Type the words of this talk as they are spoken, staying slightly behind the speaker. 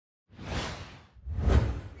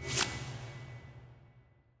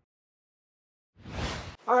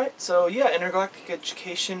Alright, so yeah, Intergalactic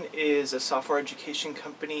Education is a software education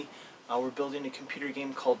company. We're building a computer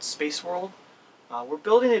game called Space World. We're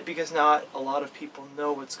building it because not a lot of people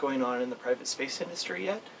know what's going on in the private space industry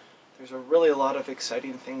yet. There's really a lot of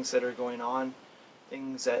exciting things that are going on.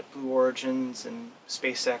 Things at Blue Origins and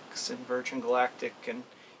SpaceX and Virgin Galactic and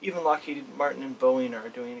even Lockheed Martin and Boeing are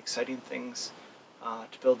doing exciting things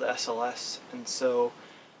to build the SLS. And so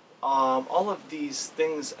all of these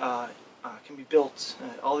things can be built.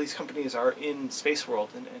 All these companies are in Space World,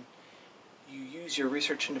 and you use your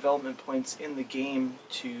research and development points in the game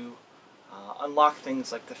to unlock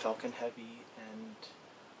things like the Falcon Heavy and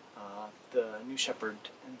the New Shepard.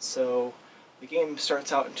 And so the game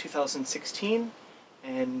starts out in 2016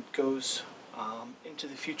 and goes into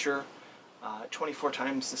the future 24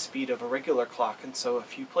 times the speed of a regular clock. And so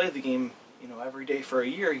if you play the game, every day for a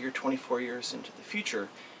year, you're 24 years into the future.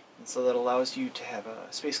 And so that allows you to have a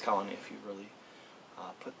space colony if you really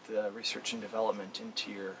put the research and development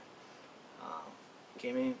into your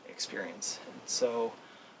gaming experience. And so,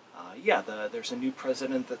 yeah, there's a new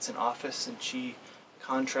president that's in office, and she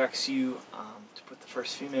contracts you to put the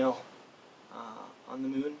first female on the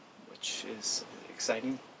moon, which is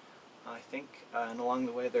exciting, I think. And along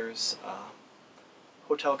the way, there's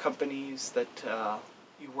hotel companies that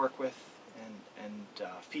you work with, and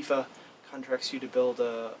FIFA contracts you to build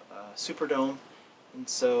a Superdome. And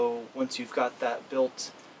so once you've got that built,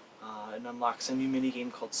 it unlocks a new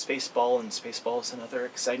minigame called Spaceball, and Spaceball is another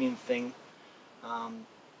exciting thing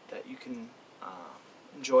that you can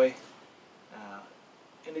enjoy.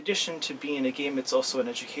 In addition to being a game, it's also an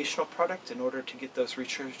educational product. In order to get those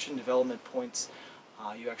research and development points,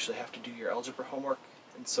 you actually have to do your algebra homework.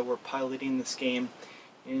 And so we're piloting this game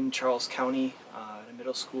in Charles County at a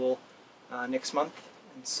middle school next month.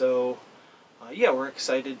 And so yeah, we're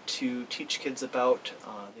excited to teach kids about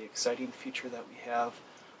the exciting future that we have,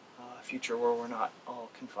 a future where we're not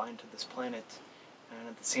all confined to this planet, and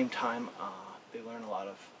at the same time they learn a lot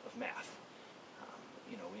of math.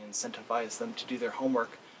 We incentivize them to do their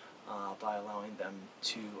homework by allowing them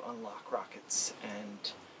to unlock rockets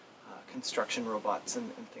and construction robots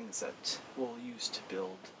and things that we'll use to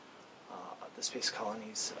build the space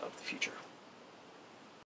colonies of the future.